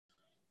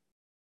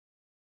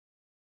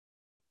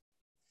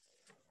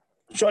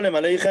שולם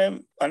עליכם,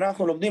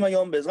 אנחנו לומדים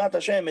היום בעזרת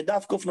השם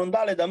מדף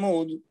קנ"ד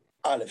עמוד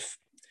א'.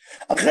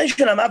 אחרי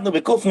שלמדנו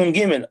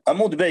בקנ"ג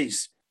עמוד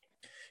בייס,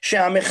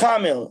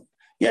 שהמחמר,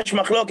 יש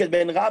מחלוקת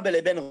בין רבא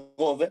לבין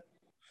רובה,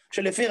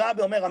 שלפי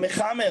רבא אומר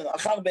המחמר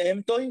אחר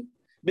בהמתוי,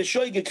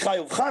 בשויגג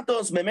חייב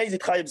חטוס,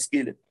 במזיד חייב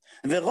סקילה.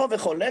 ורובה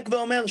חולק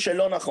ואומר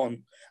שלא נכון.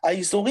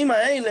 האיסורים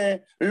האלה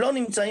לא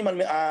נמצאים,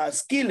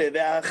 הסקילה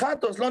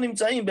והחטוס לא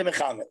נמצאים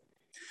במחמר.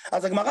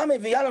 אז הגמרא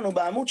מביאה לנו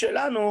בעמוד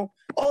שלנו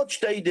עוד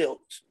שתי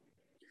דעות.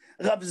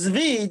 רב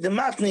זביד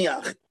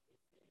מתניח,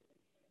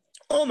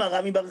 אומר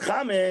רמי בר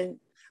חמא,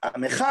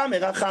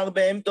 המחמר אחר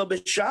בהמתו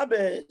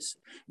בשבס,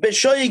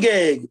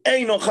 בשויגג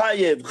אינו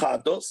חייב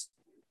חטוס.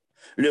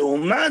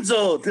 לעומת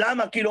זאת,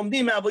 למה? כי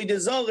לומדים מעבודי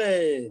זורע,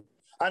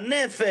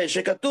 הנפש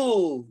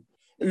שכתוב,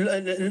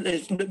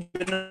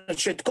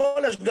 שאת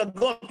כל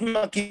השגגות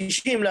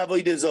מקישים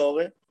לעבודי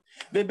זורע,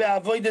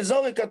 ובעבודי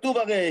זורע כתוב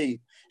הרי,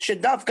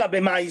 שדווקא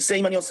במייסה,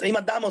 אם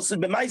אדם עושה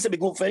במייסה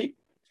בגופי,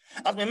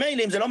 אז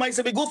ממילא אם זה לא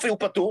מייסה בגופי הוא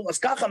פטור, אז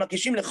ככה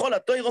מקישים לכל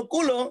התוירו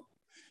כולו,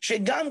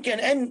 שגם כן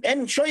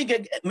אין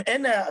שויגג,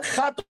 אין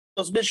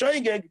חטוס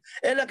בשויגג,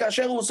 אלא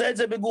כאשר הוא עושה את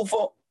זה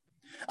בגופו.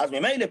 אז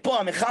ממילא פה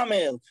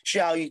המחמר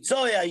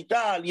שהיצואה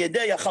הייתה על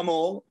ידי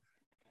החמור,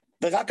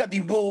 ורק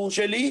הדיבור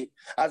שלי,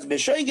 אז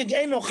בשויגג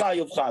אינו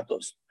חייב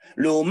חטוס.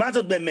 לעומת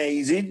זאת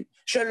במזיד,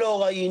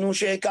 שלא ראינו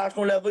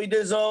שהקשנו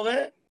לעבודי זורע,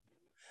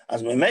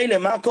 אז ממילא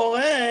מה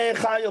קורה?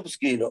 חייב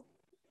סקילו.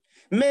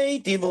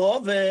 מי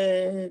תברובה,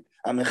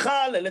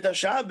 המחלל את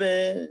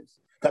השבס.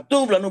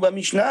 כתוב לנו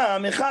במשנה,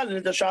 המחלל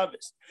את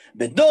השבס.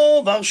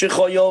 בדובר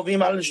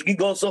שחויובים על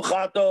שגיגוס או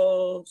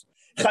חטוס,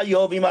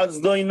 חיובים על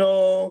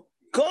זדוינו,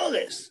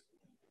 קורס.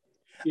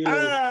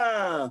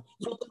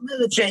 זאת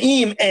אומרת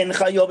שאם אין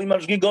חיובים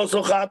על שגיגוס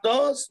או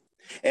חטוס,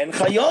 אין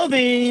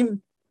חיובים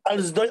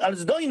על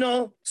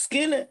זדוינו,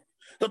 סקילה.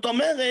 זאת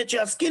אומרת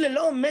שהסקילה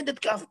לא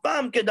עומדת אף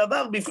פעם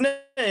כדבר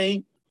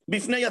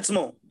בפני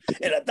עצמו,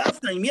 אלא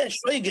דווקא אם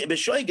יש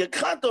בשויגג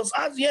חטוס,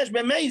 אז יש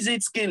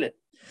במזיד סקילה.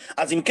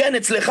 אז אם כן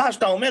אצלך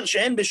שאתה אומר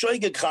שאין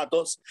בשויגג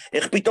חטוס,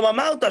 איך פתאום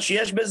אמרת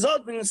שיש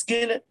בזאת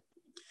סקילה?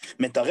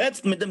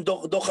 מתרץ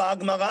דוחה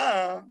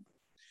הגמרא,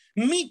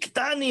 מי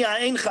קטניה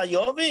אין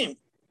חיובים?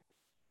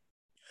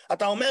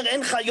 אתה אומר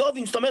אין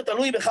חיובים, זאת אומרת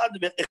תלוי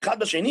אחד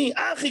בשני,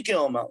 אחי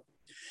כאומר.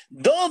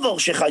 דובר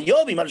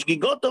שחיובים על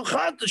שגיגות או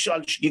חטוס,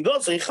 על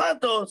שגיגות או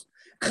חטוס,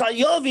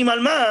 חיובים על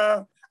מה?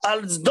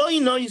 על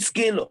זדוינו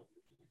סקילו.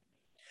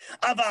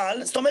 אבל,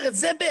 זאת אומרת,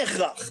 זה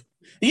בהכרח.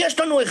 יש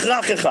לנו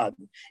הכרח אחד.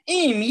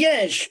 אם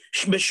יש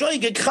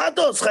בשויגג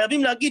חטוס,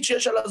 חייבים להגיד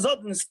שיש על הזאת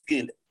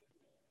סקילה.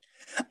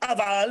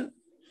 אבל,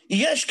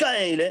 יש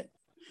כאלה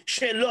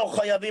שלא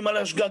חייבים על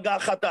השגגה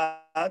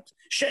חטאת,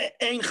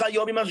 שאין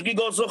חיובים על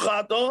שגיגות או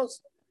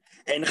חטוס,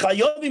 אין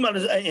חיובים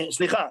על,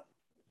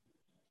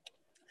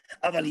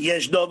 אבל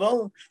יש דובר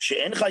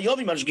שאין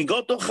חיובים על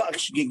שגיגות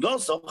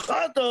או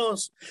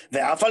חטוס,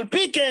 ואף על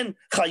פי כן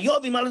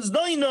חיובים על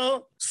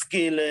זדוינו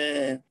סקילה.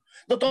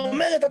 זאת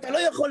אומרת, אתה לא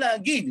יכול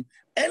להגיד,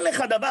 אין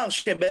לך דבר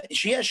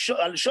שיש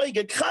על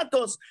שויגג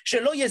חטוס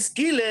שלא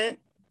יסקילה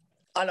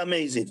על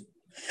המזיד.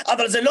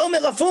 אבל זה לא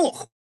אומר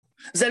הפוך.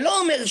 זה לא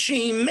אומר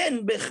שאם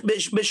אין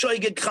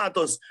בשויגג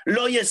חטוס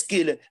לא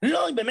יסקילה.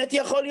 לא, באמת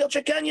יכול להיות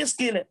שכן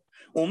יסקילה.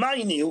 ומה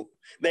עניו?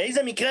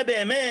 באיזה מקרה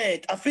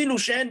באמת, אפילו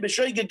שאין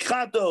בשויגג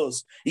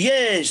חטוס,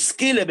 יש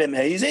סקילה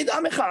במזיד,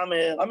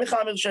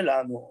 המחמר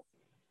שלנו.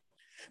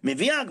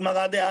 מביאה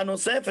הגמרא דעה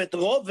נוספת,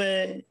 רובה,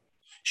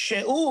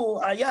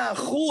 שהוא היה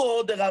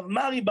אחוהו דרב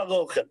מרי בר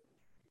אוכל.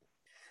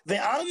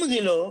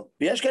 ואמרי לו,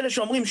 ויש כאלה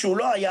שאומרים שהוא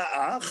לא היה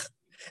אח,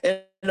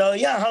 אלא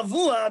היה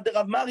אבוה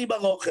דרב מרי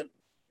בר אוכל.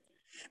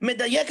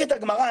 מדייקת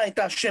הגמרא את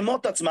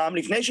השמות עצמם,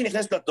 לפני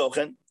שנכנסת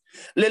לתוכן,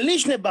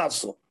 ללישנה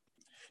בסרו,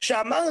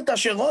 שאמרת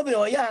שרובה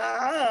הוא היה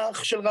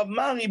האח של רב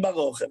מרי בר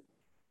אוכל.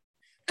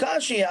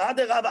 קשי עד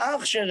רב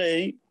אח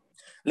שרי,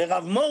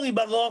 לרב מורי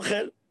בר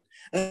אוכל,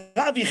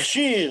 רב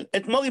הכשיר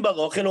את מורי בר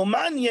אוכל,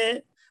 ומניה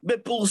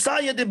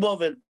בפורסאיה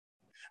דבובל,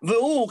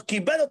 והוא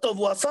קיבל אותו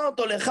והוא עשה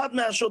אותו לאחד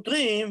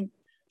מהשוטרים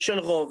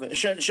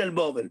של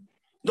בובל.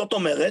 זאת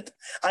אומרת,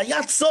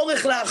 היה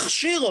צורך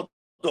להכשיר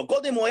אותו,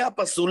 קודם הוא היה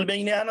פסול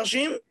בעיני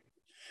אנשים,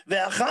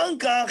 ואחר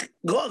כך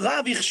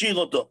רב הכשיר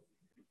אותו.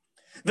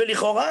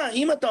 ולכאורה,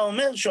 אם אתה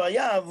אומר שהוא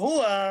היה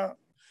אבוה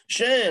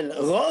של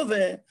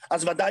רובה,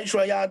 אז ודאי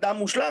שהוא היה אדם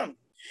מושלם.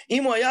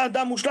 אם הוא היה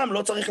אדם מושלם,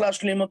 לא צריך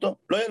להשלים אותו.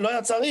 לא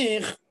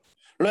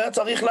היה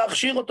צריך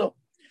להכשיר אותו.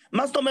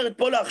 מה זאת אומרת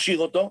פה להכשיר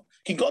אותו?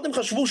 כי קודם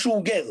חשבו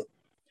שהוא גר.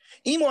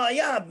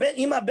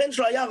 אם הבן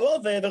שלו היה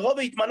רובה,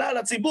 ורובה התמנה על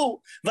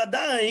הציבור,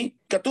 ודאי,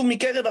 כתוב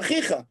מקרב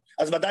אחיך,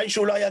 אז ודאי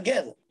שהוא לא היה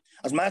גר.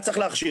 אז מה היה צריך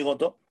להכשיר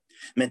אותו?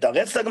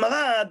 מתרץ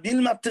הגמרא,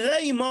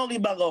 דילמטרי מורי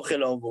בר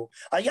אוכל אובו.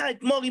 היה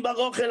את מורי בר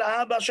אוכל,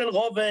 האבא של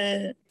רובה,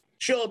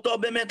 שאותו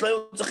באמת לא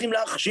היו צריכים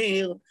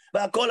להכשיר,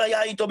 והכל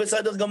היה איתו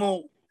בסדר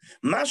גמור.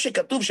 מה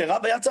שכתוב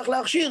שרב היה צריך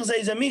להכשיר, זה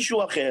איזה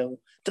מישהו אחר.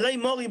 תרי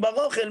מורי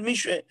בר אוכל,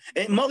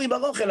 מורי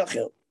בר אוכל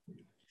אחר.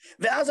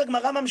 ואז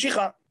הגמרא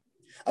ממשיכה.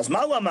 אז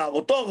מה הוא אמר?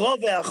 אותו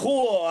רוב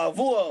ואחוו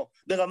אהבוו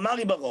דרב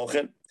מרי בר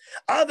אוכל,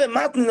 אבי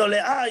מתנינו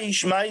לאי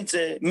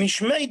שמייצה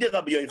משמי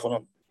דרבי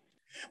יוחנן.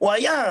 הוא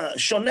היה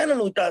שונה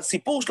לנו את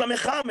הסיפור של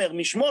המחמר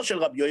משמו של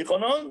רבי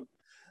יוחנן,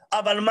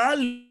 אבל מה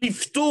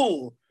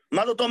לפתור?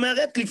 מה זאת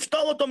אומרת?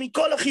 לפתור אותו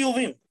מכל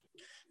החיובים.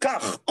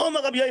 כך,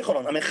 אומר רבי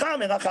יוחנן,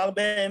 המחמר אחר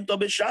בהמתו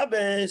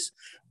בשבס,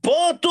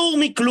 פטור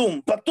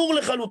מכלום, פטור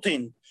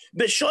לחלוטין,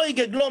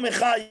 בשויגג לא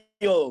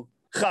מחיו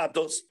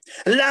חטוס.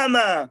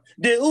 למה?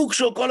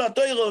 דאוקשו כל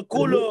התוירו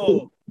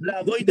כולו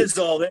לעבוד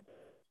דזורי.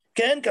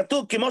 כן,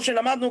 כתוב, כמו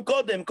שלמדנו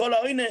קודם,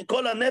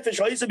 כל הנפש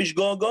הויסה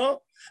בשגוגו,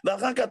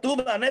 ואחר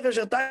כתוב, הנפש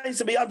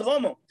הרתייסה ביד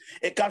רומו.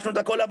 הקשנו את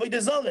הכל לעבוד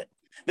דזורי.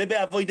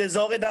 ובעבוד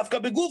דזורי דווקא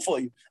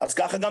בגופוי. אז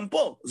ככה גם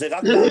פה, זה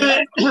רק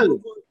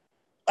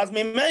אז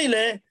ממילא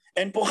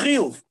אין פה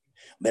חיוב.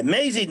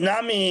 במזיד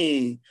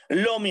נמי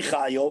לא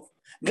מחיוב,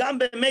 גם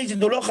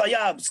במזיד הוא לא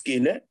חייב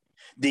סקילה,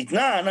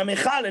 דתנן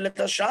המחלל את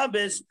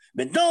השבס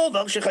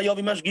בדובר שחיוב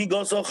עם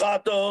השגיגוס או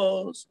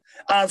חטוס,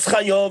 אז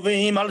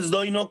חיובים על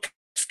זדוינו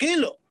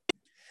סקילו.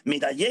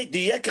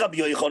 מדייק רבי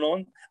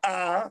יוחנן,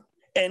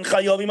 אין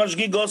חיוב עם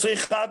השגיגוס או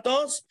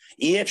חטוס,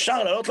 אי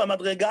אפשר לעלות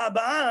למדרגה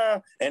הבאה,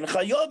 אין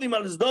חיובים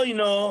על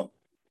זדוינו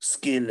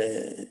סקילה.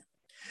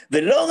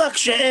 ולא רק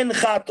שאין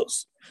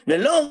חטוס,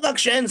 ולא רק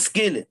שאין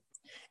סקילה,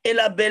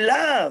 אלא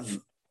בלאו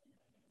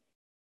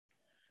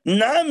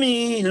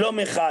נמי לא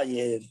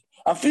מחייב,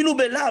 אפילו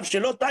בלאו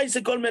שלא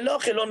תייסה כל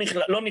מלוכה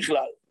לא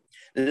נכלל.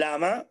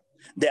 למה?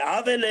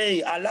 דאב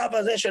אלי, הלאו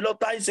הזה שלא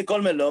תייסה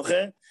כל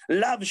מלוכה,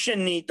 לאו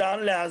שניתן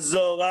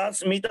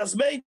לעזורס מיתס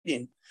בית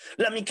דין.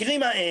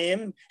 למקרים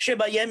ההם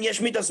שבהם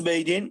יש מיתס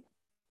בית דין,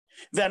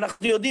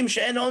 ואנחנו יודעים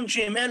שאין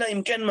עונשים אלא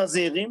אם כן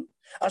מזהירים,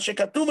 אז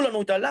שכתוב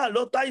לנו את הלאו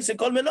לא תייסה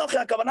כל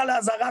מלוכה, הכוונה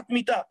לעזרת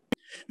מיתה.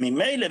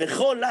 ממילא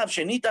וכל לאו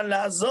שניתן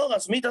לעזור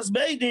אז מיתס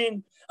בית דין,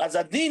 אז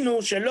הדין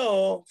הוא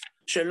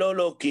שלא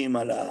לוקים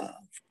עליו.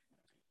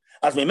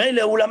 אז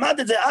ממילא הוא למד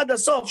את זה עד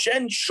הסוף,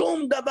 שאין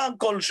שום דבר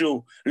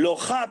כלשהו, לא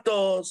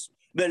חטוס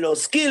ולא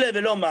סקילה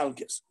ולא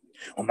מלכס.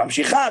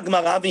 וממשיכה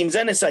הגמרא, ועם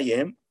זה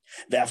נסיים,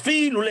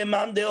 ואפילו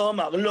למאן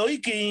דאמר לא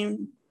הקים,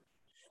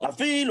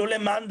 אפילו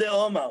למאן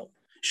דאמר,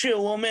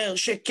 שהוא אומר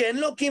שכן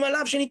לוקים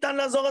עליו שניתן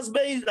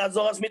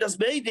לעזור אז מיתס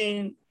בית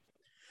דין,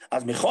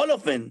 אז בכל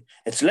אופן,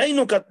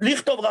 אצלנו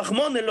לכתוב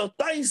רחמון אלא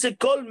תייסה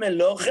כל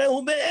מלוכה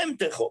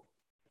ובהמתכו.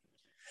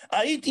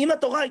 אם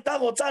התורה הייתה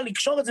רוצה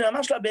לקשור את זה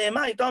ממש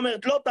לבהמה, הייתה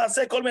אומרת לא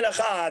תעשה כל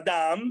מלאכה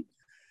האדם,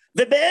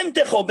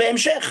 ובהמתכו,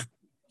 בהמשך.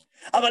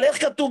 אבל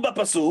איך כתוב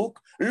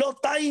בפסוק? לא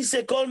תייסה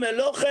כל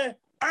מלוכה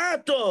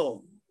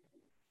עתו.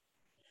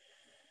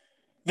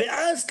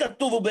 ואז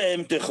כתוב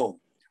ובהמתכו.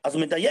 אז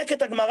מדייק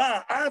את הגמרא,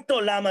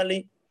 עתו למה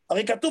לי?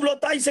 הרי כתוב לא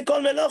תייסה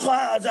כל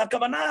מלוכה, אז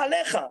הכוונה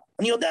עליך.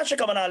 אני יודע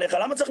שכוונה עליך,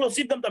 למה צריך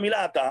להוסיף גם את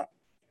המילה אתה?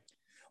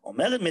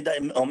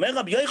 אומר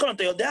רבי יוחנן,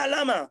 אתה יודע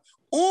למה?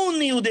 הוא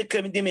ניהודי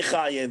כמדי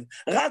מחייב,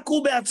 רק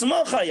הוא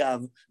בעצמו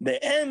חייב,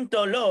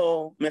 באמתו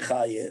לא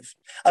מחייב.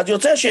 אז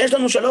יוצא שיש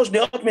לנו 3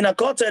 דעות מן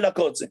הקוצה אל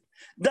הקוצה.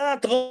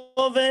 דעת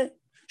רובה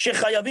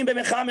שחייבים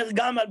במחמר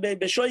גם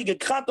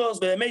בשויגג חטוס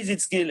ובמזיד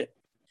סקילה.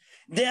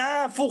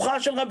 דעה הפוכה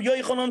של רבי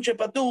יוחנן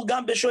שפטור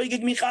גם בשויגג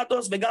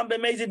מחטוס וגם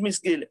במזיד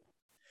מסקילה.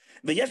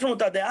 ויש לנו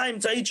את הדעה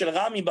האמצעית של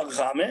רמי בר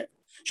חמא,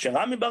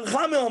 שרמי בר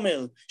חמא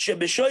אומר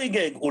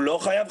שבשויגג הוא לא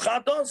חייב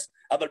חטוס,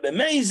 אבל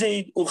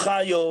במזיד הוא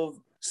חייב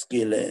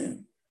סקילה.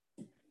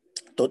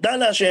 תודה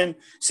להשם,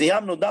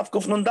 סיימנו דף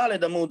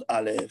קנ"ד עמוד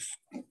א'.